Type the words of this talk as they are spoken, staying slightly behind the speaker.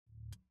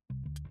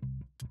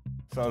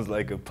Sounds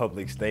like a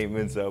public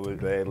statement, so I would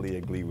gladly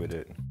agree with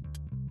it.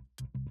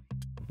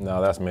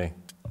 No, that's me.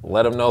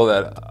 Let them know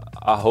that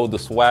I hold the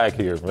swag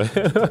here, man.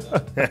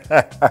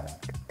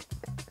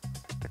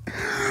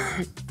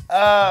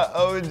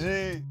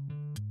 OG.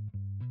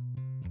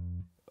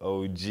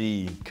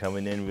 OG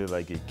coming in with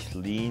like a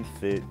clean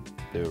fit,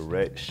 the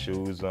red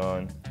shoes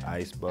on,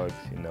 icebox,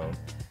 you know.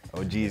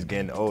 OG is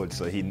getting old,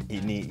 so he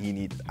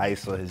need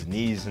ice on his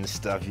knees and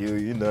stuff.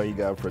 You know, you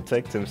gotta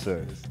protect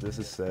himself. This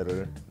is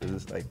setter. This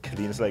is like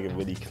clean. It's like a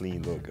really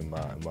clean look in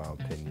my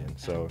opinion.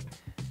 So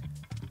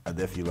I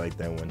definitely like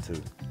that one too.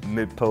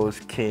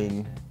 Mid-post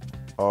king,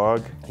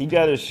 Og. He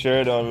got his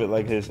shirt on with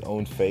like his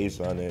own face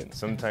on it.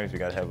 Sometimes you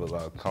gotta have a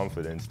lot of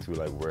confidence to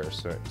like wear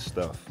certain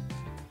stuff.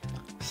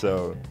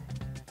 So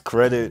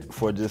credit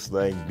for just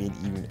like being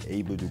even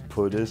able to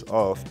pull this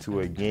off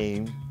to a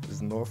game.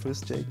 Is North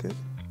Face jacket?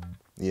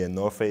 Yeah,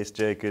 North Face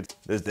jacket.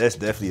 That's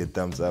definitely a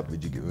thumbs up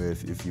would you give me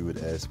if you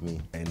would ask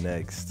me. And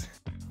next,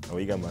 oh,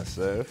 you got my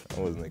surf. I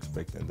wasn't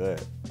expecting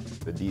that.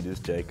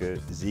 Adidas jacket,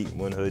 Zeke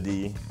one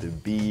hoodie, the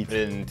beat.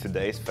 In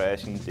today's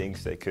fashion,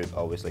 things that could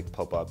always like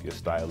pop up your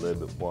style a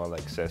little bit more,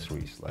 like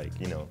accessories, like,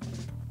 you know,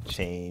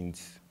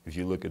 chains. If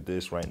you look at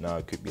this right now,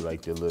 it could be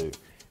like the little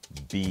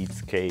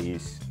Beats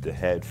case, the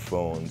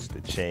headphones,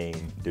 the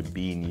chain, the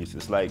beanies.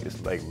 It's like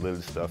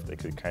little stuff that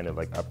could kind of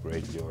like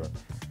upgrade your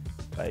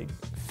like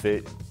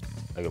fit,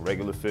 like a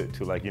regular fit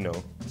to like, you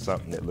know,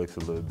 something that looks a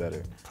little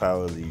better.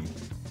 Probably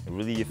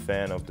really a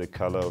fan of the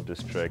color of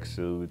this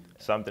tracksuit.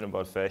 Something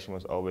about fashion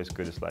was always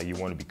good. It's like you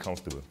want to be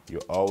comfortable. You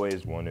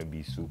always want to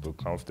be super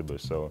comfortable.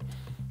 So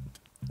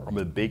I'm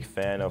a big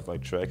fan of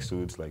like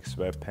tracksuits, like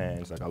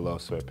sweatpants. Like I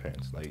love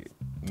sweatpants. Like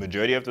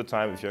majority of the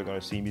time, if you're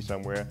gonna see me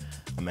somewhere,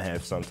 I'm gonna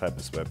have some type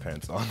of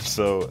sweatpants on.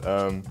 So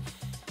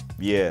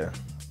yeah,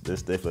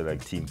 this definitely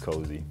like team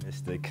cozy.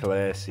 Mr.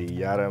 Classy,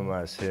 Yada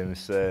Mas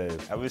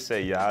himself. I would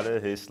say Yada,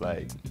 his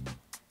like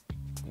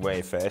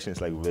wearing fashion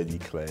is like really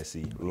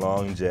classy.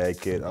 Long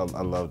jacket,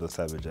 I love those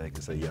type of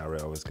jackets that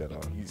Yada always got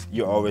on.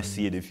 You always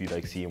see it if you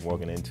like see him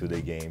walking into the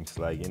games,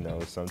 like, you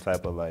know, some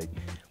type of like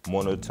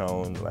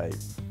monotone, like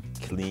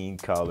clean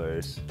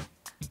colors.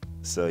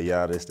 So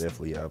Yada's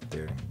definitely up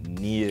there.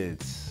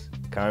 Needs,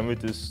 coming with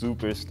the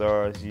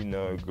superstars, you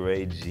know,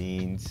 gray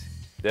jeans.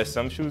 There's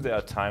some shoes that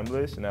are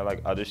timeless, and there are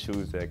like other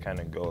shoes that kind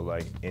of go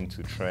like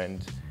into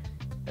trend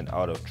and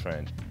out of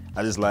trend.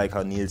 I just like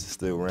how Needs is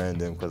still wearing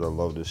them because I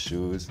love the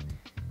shoes.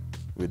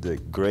 With the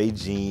gray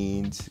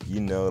jeans, you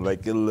know,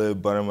 like a little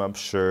button-up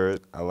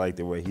shirt. I like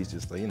the way he's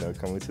just like, you know,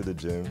 coming to the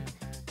gym.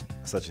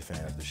 Such a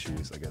fan of the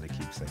shoes, I gotta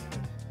keep saying it.